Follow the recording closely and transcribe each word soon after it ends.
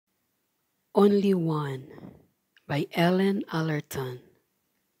Only One by Ellen Allerton.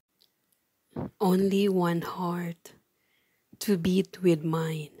 Only one heart to beat with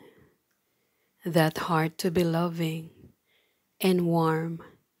mine, that heart to be loving and warm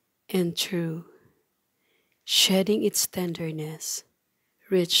and true, shedding its tenderness,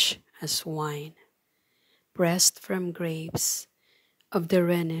 rich as wine, pressed from grapes of the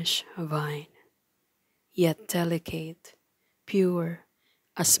Rhenish vine, yet delicate, pure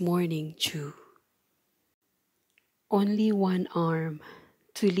as morning dew. Only one arm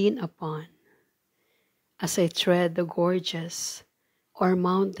to lean upon, as I tread the gorges or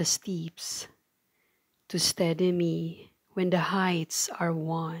mount the steeps, to steady me when the heights are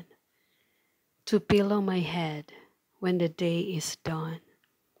won, to pillow my head when the day is done,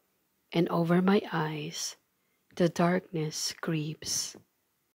 and over my eyes the darkness creeps.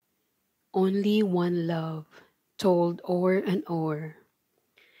 Only one love told o'er and o'er,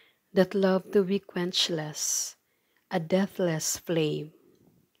 that love to be quenchless, a deathless flame,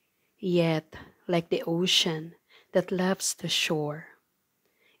 yet like the ocean that laps the shore,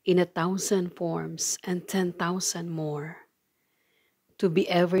 in 1,000 forms and 10,000 more, to be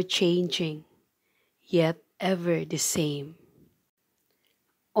ever changing, yet ever the same.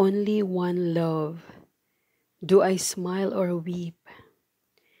 Only one love. Do I smile or weep?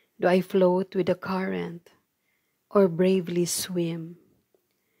 Do I float with the current or bravely swim?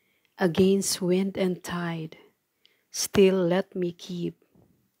 Against wind and tide, still let me keep,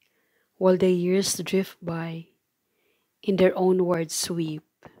 while the years drift by, in their onward sweep.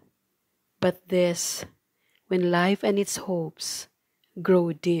 But this, when life and its hopes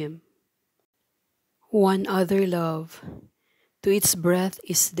grow dim. One other love, to its breath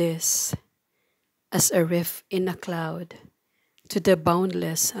is this, as a rift in a cloud, to the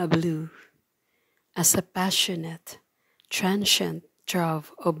boundless blue, as a passionate, transient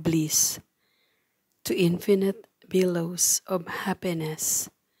draught of bliss, to infinite billows of happiness,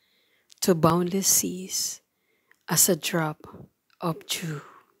 to boundless seas, as a drop of dew.